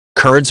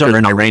Kurds are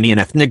an Iranian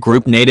ethnic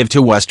group native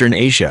to Western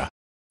Asia.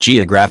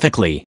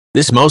 Geographically,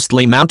 this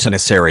mostly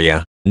mountainous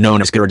area,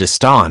 known as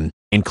Kurdistan,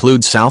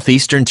 includes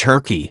southeastern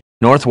Turkey,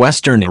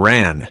 northwestern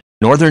Iran,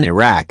 northern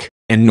Iraq,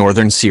 and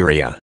northern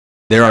Syria.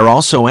 There are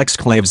also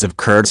exclaves of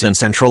Kurds in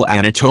central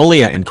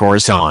Anatolia and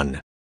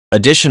Khorasan.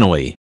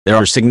 Additionally, there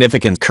are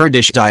significant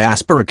Kurdish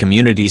diaspora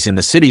communities in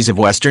the cities of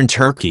western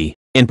Turkey,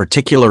 in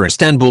particular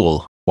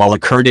Istanbul, while a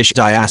Kurdish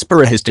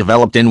diaspora has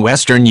developed in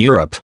Western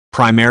Europe,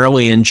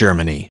 primarily in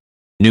Germany.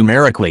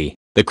 Numerically,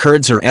 the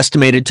Kurds are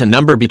estimated to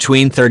number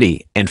between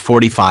 30 and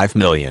 45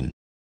 million.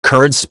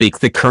 Kurds speak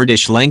the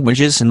Kurdish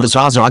languages and the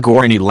Zaza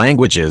Gorani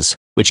languages,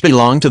 which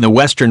belong to the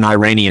Western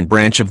Iranian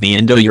branch of the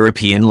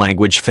Indo-European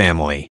language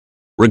family.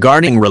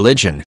 Regarding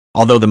religion,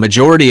 although the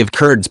majority of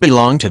Kurds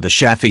belong to the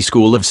Shafi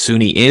school of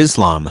Sunni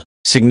Islam,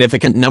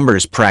 significant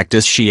numbers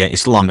practice Shia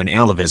Islam and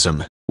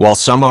Alevism, while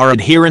some are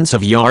adherents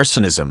of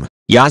Yarsanism,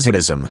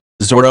 Yazidism,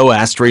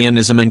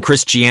 Zoroastrianism and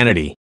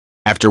Christianity.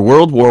 After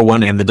World War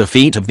I and the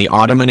defeat of the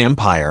Ottoman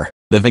Empire,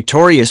 the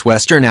victorious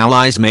Western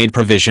Allies made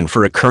provision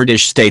for a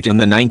Kurdish state in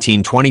the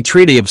 1920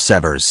 Treaty of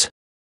Sevres.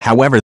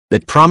 However,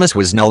 that promise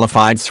was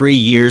nullified 3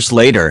 years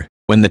later,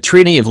 when the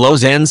Treaty of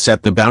Lausanne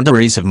set the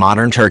boundaries of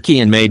modern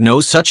Turkey and made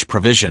no such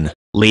provision,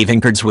 leaving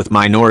Kurds with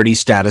minority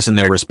status in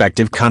their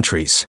respective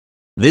countries.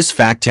 This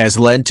fact has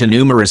led to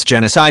numerous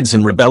genocides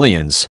and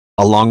rebellions,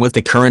 along with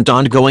the current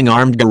ongoing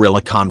armed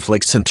guerrilla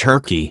conflicts in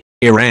Turkey,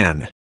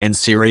 Iran, and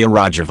Syria.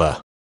 Rojava.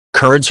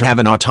 Kurds have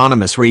an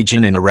autonomous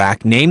region in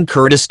Iraq named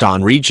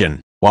Kurdistan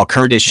region, while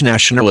Kurdish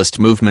nationalist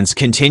movements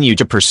continue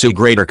to pursue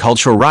greater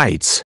cultural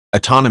rights,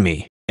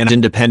 autonomy, and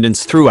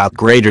independence throughout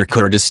Greater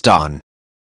Kurdistan.